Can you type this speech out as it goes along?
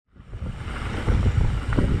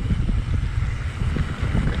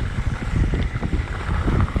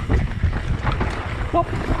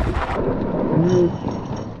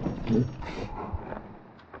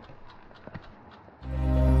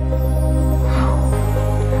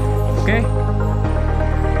Okay.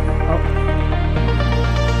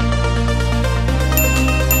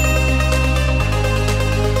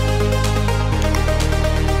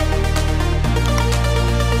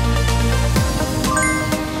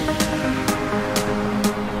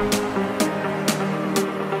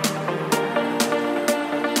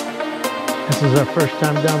 This is our first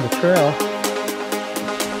time down the trail.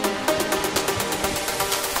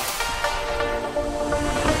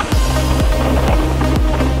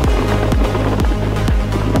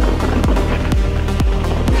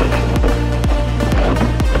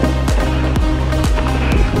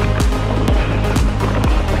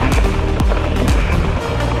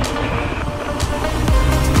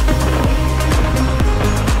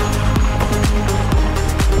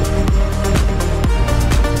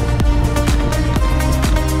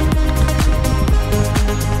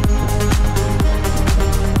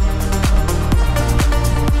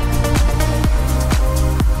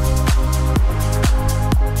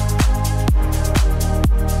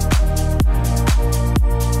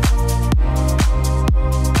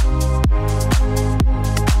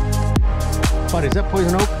 Is that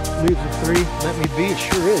poison oak? Leaves of 3. Let me be. It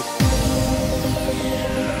sure is.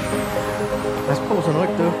 That's poison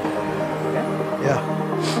oak, though. Okay. Yeah.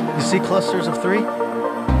 You see clusters of 3?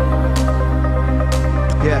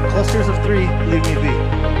 Yeah, clusters of 3. Leave me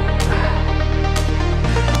be.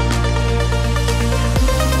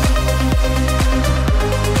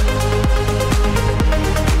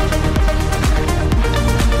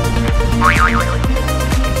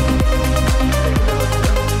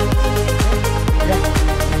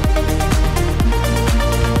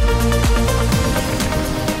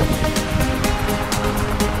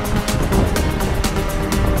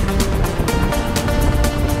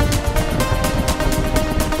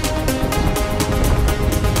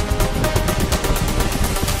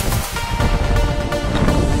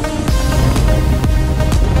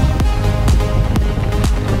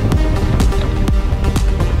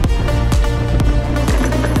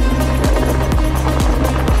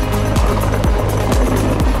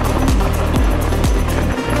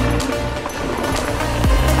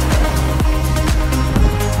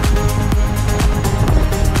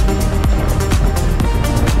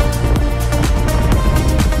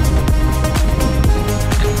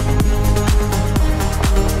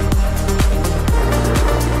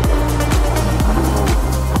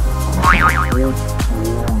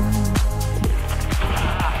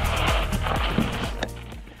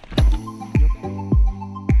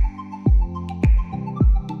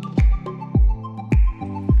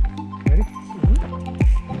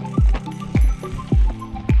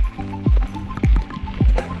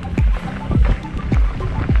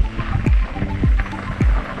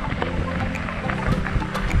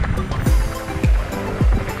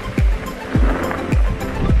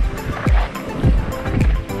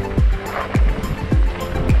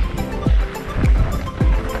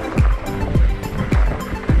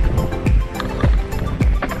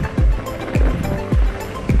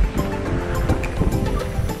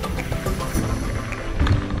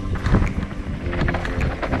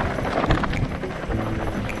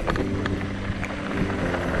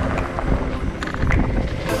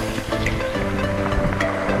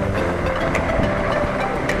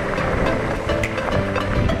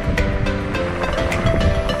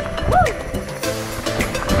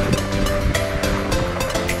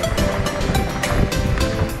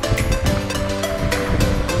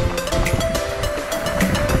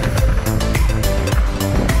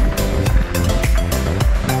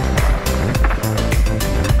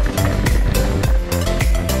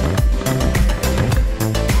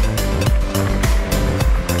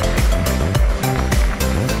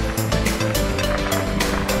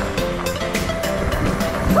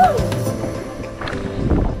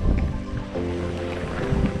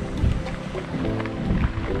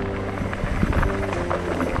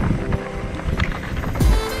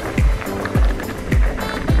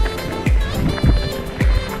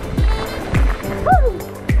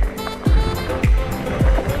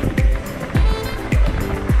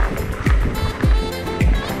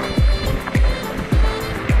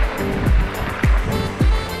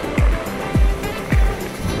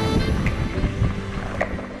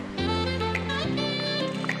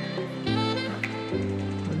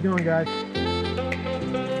 Doing, guys?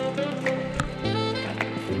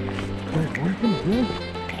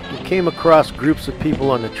 We came across groups of people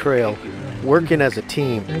on the trail working as a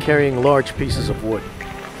team, carrying large pieces of wood.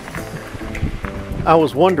 I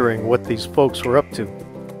was wondering what these folks were up to.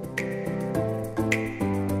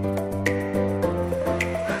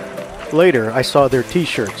 Later, I saw their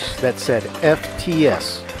t-shirts that said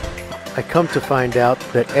FTS, I come to find out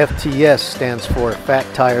that FTS stands for Fat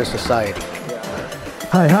Tire Society.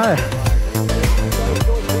 Hi, hi.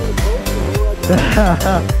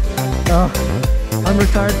 Oh, I'm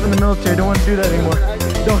retired from the military. Don't want to do that anymore.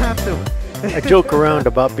 Don't have to. I joke around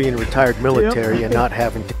about being retired military and not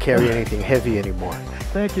having to carry anything heavy anymore.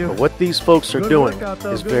 Thank you. But what these folks are Good doing workout,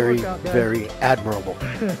 though. is Good very, workout, guys. very admirable.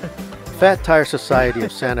 Fat Tire Society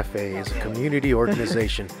of Santa Fe is a community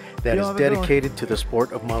organization that is dedicated to the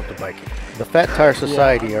sport of mountain biking. The Fat Tire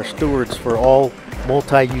Society are stewards for all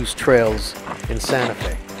multi-use trails in Santa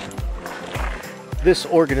Fe. This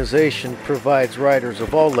organization provides riders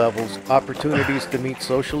of all levels opportunities to meet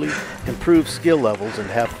socially, improve skill levels, and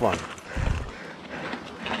have fun.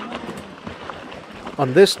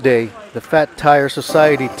 On this day, the Fat Tire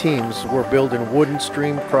Society teams were building wooden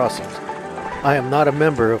stream crossings. I am not a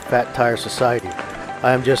member of Fat Tire Society.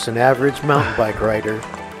 I am just an average mountain bike rider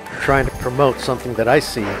trying to promote something that I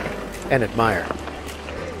see and admire.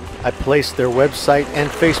 I placed their website and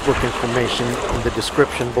Facebook information in the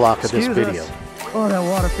description block of this video. Oh, that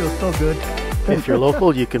water feels so good. If you're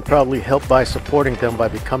local, you can probably help by supporting them by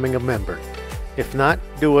becoming a member. If not,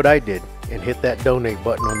 do what I did and hit that donate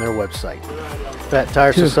button on their website. Fat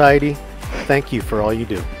Tire Society, thank you for all you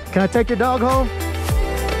do. Can I take your dog home?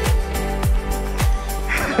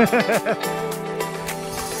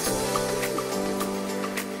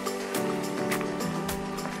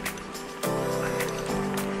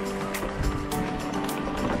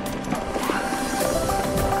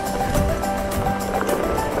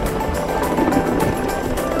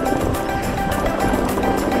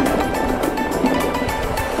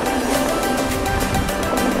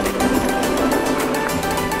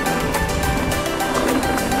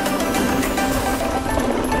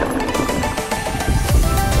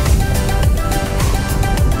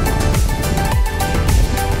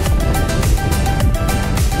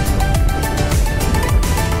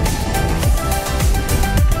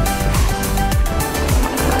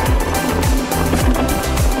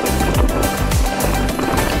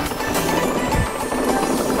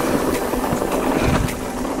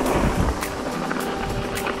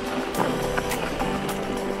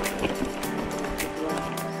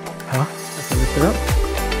 Huh? I can lift it up.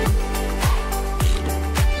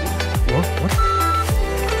 What?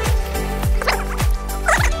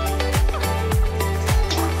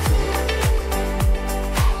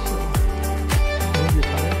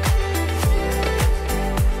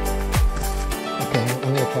 Okay, I'm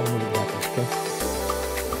going to try to move it backwards, okay?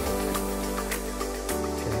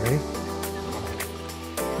 Okay, ready?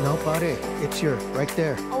 No, buddy, it's your, right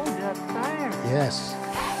there. Oh, that tire. Yes.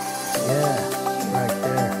 Yeah, right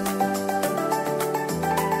there.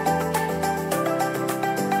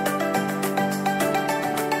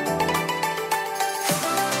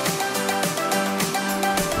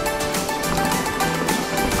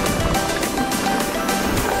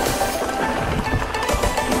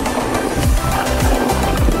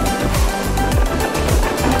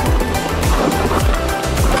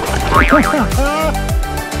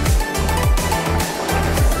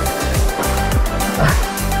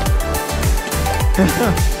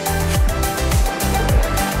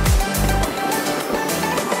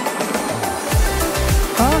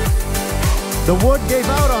 Huh? The wood gave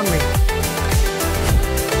out on me.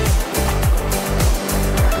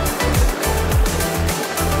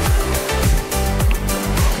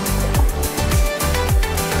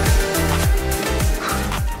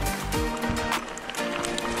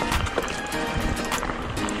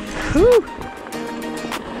 Whew.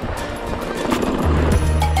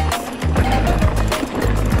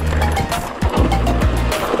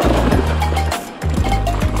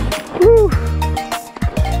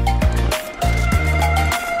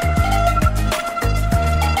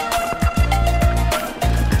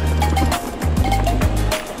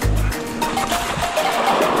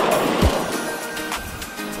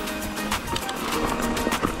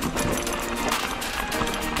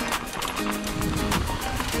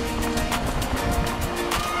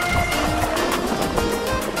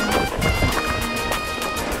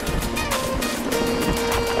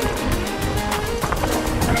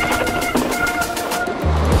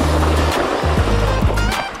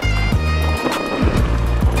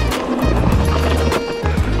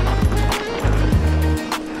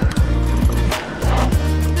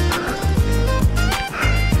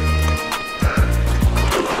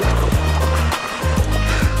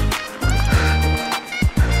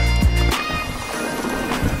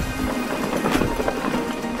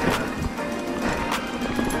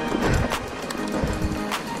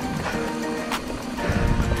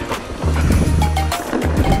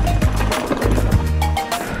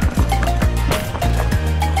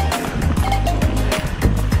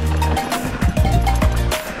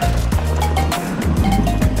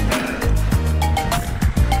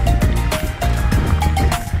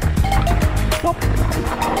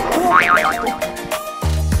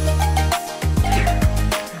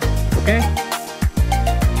 Okay?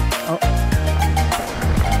 Oh.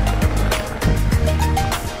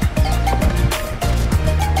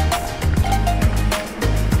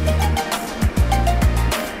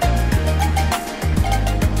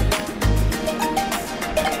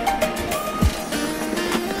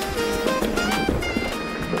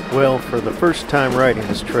 Well, for the first time riding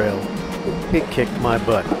this trail, it kicked my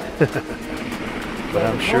butt. But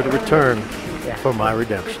I'm sure to return for my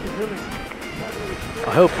redemption.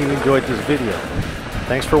 I hope you enjoyed this video.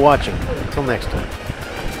 Thanks for watching. Until next time.